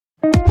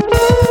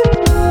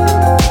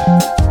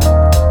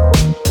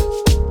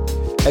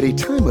At a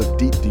time of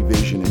deep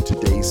division in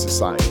today's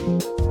society,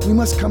 we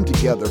must come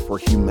together for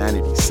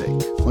humanity's sake.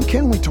 On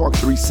Can We Talk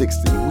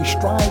 360, we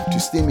strive to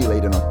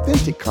stimulate an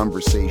authentic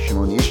conversation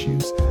on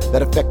issues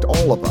that affect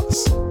all of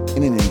us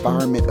in an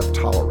environment of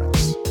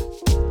tolerance.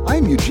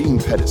 I'm Eugene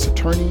Pettis,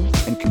 attorney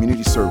and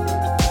community servant.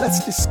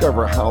 Let's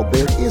discover how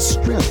there is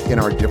strength in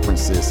our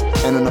differences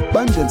and an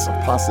abundance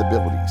of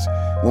possibilities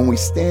when we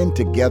stand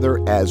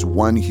together as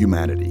one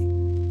humanity.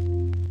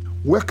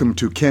 Welcome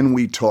to Can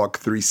We Talk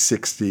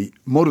 360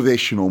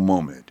 Motivational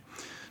Moment.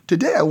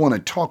 Today I want to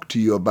talk to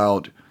you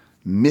about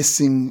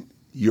missing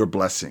your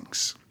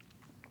blessings.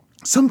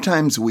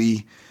 Sometimes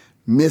we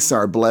miss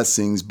our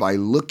blessings by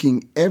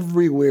looking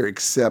everywhere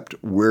except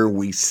where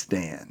we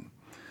stand.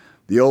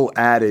 The old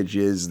adage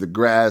is the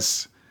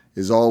grass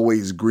is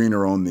always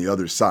greener on the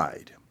other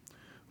side.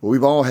 Well,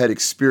 we've all had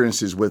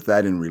experiences with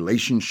that in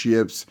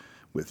relationships,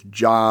 with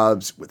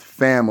jobs, with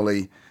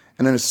family,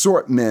 and an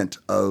assortment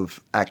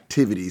of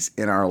activities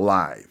in our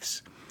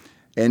lives.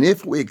 And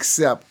if we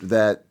accept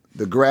that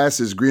the grass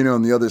is greener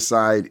on the other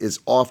side is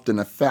often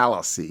a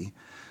fallacy,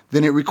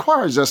 then it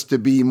requires us to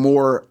be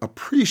more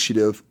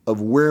appreciative of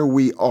where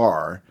we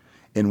are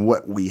and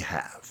what we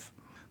have.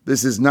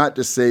 This is not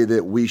to say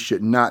that we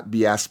should not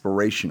be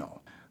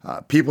aspirational.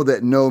 People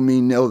that know me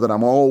know that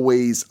I'm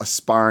always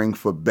aspiring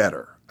for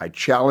better. I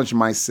challenge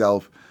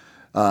myself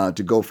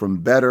to go from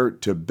better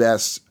to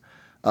best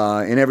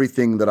in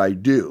everything that I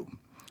do.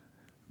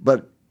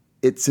 But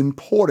it's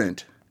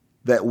important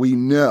that we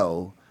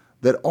know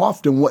that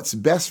often what's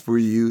best for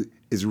you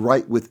is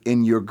right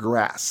within your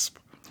grasp.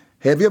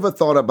 Have you ever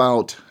thought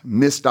about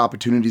missed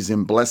opportunities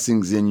and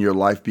blessings in your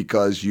life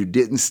because you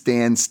didn't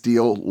stand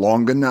still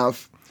long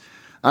enough?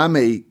 I'm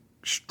a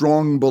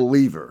strong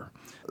believer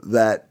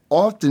that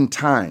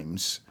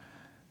oftentimes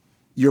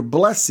your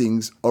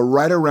blessings are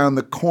right around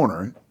the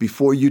corner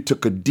before you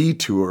took a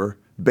detour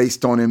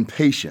based on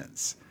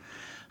impatience.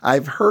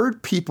 I've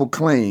heard people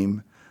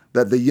claim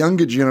that the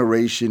younger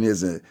generation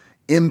is an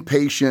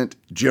impatient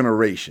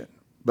generation.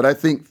 But I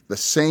think the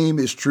same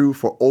is true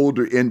for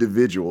older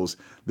individuals.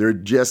 They're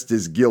just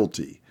as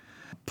guilty.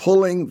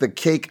 Pulling the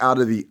cake out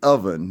of the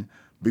oven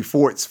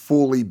before it's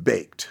fully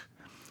baked.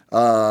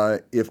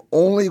 If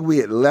only we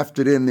had left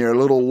it in there a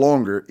little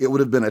longer, it would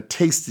have been a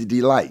tasty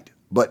delight.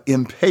 But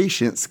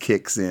impatience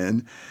kicks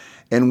in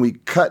and we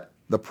cut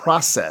the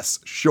process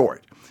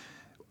short.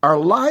 Our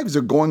lives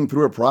are going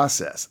through a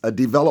process, a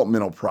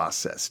developmental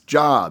process,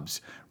 jobs,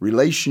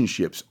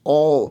 relationships,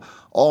 all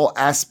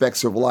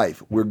aspects of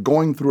life. We're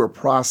going through a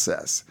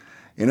process.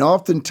 And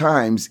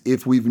oftentimes,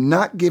 if we've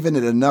not given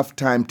it enough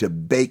time to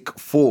bake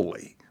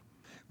fully,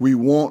 we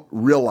won't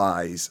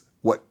realize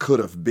what could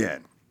have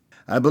been.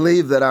 I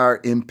believe that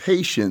our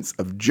impatience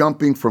of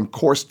jumping from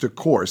course to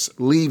course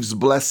leaves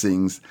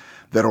blessings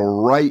that are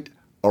right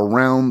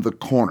around the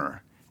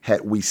corner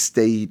had we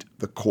stayed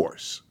the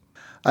course.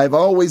 I've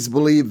always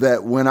believed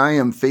that when I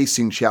am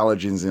facing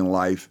challenges in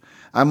life,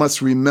 I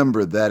must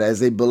remember that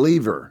as a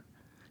believer,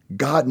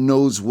 God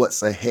knows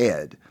what's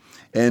ahead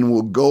and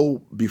will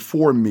go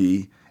before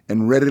me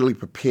and readily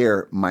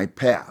prepare my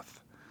path.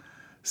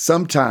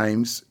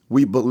 Sometimes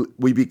we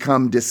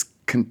become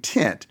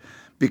discontent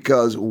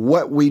because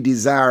what we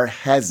desire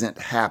hasn't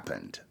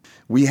happened.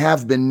 We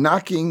have been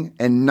knocking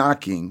and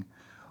knocking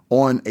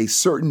on a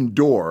certain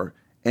door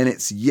and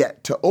it's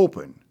yet to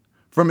open.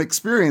 From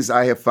experience,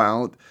 I have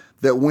found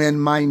that when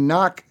my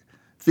knock,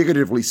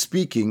 figuratively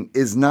speaking,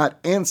 is not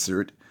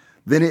answered,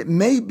 then it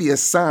may be a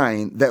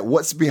sign that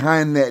what's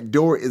behind that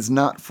door is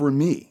not for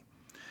me.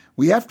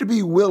 We have to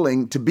be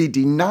willing to be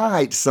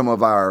denied some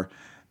of our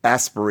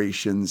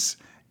aspirations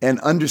and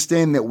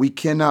understand that we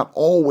cannot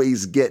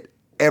always get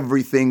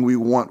everything we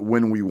want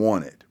when we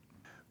want it.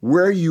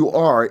 Where you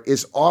are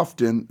is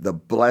often the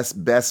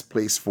best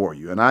place for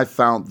you, and I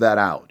found that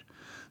out.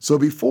 So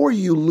before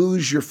you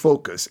lose your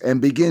focus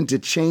and begin to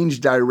change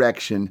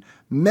direction,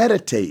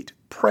 meditate,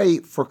 pray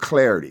for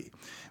clarity.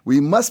 We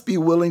must be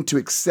willing to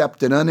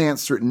accept an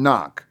unanswered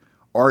knock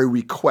or a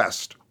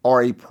request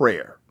or a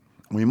prayer.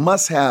 We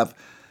must have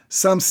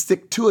some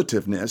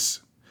stick-to-itiveness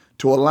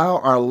to allow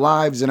our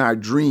lives and our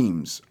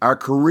dreams, our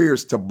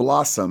careers to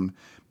blossom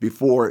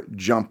before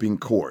jumping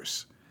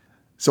course.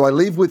 So I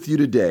leave with you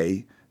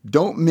today,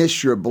 don't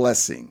miss your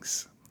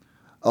blessings.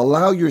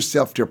 Allow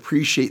yourself to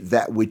appreciate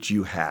that which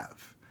you have.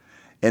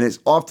 And it's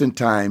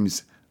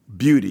oftentimes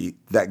beauty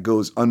that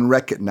goes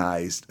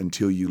unrecognized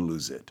until you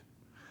lose it.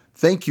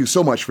 Thank you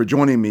so much for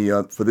joining me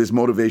for this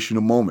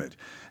motivational moment.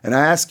 And I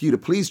ask you to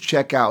please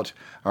check out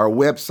our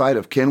website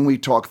of Can We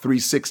Talk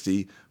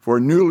 360 for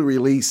a newly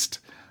released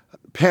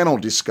panel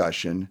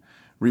discussion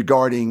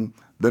regarding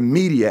the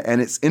media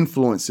and its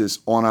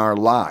influences on our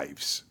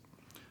lives.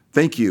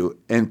 Thank you,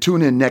 and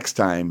tune in next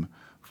time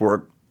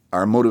for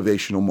our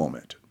motivational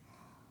moment.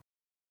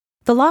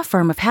 The law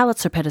firm of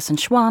Halitzer, Pettis &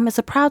 Schwam is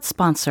a proud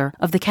sponsor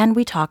of the Can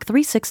We Talk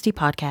 360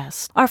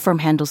 podcast. Our firm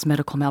handles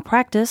medical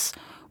malpractice,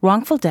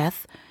 wrongful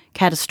death,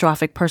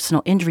 catastrophic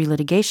personal injury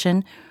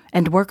litigation,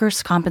 and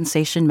workers'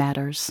 compensation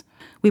matters.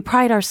 We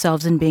pride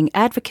ourselves in being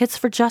advocates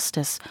for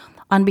justice,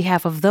 on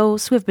behalf of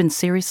those who have been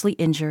seriously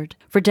injured.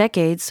 For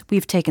decades,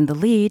 we've taken the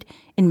lead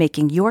in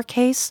making your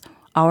case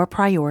our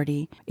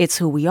priority. It's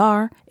who we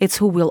are. It's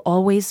who we'll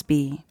always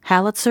be.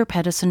 Halitzer,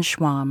 Pedersen,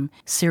 Schwamm.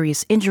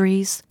 Serious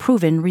injuries,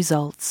 proven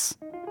results.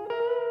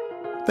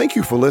 Thank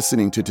you for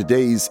listening to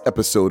today's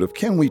episode of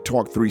Can We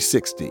Talk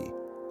 360.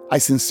 I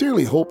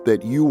sincerely hope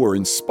that you were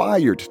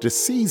inspired to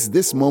seize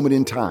this moment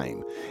in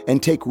time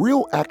and take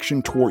real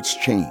action towards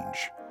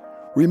change.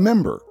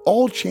 Remember,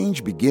 all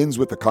change begins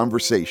with a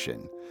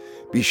conversation.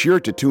 Be sure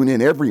to tune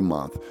in every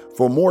month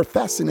for more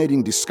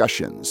fascinating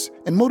discussions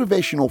and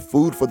motivational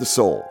food for the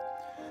soul.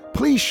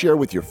 Please share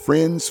with your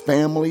friends,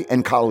 family,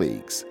 and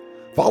colleagues.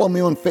 Follow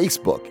me on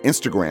Facebook,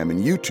 Instagram,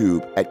 and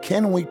YouTube at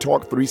Can We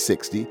Talk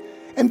 360,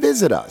 and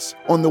visit us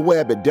on the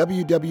web at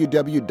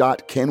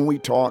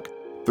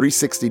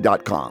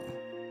www.canwetalk360.com.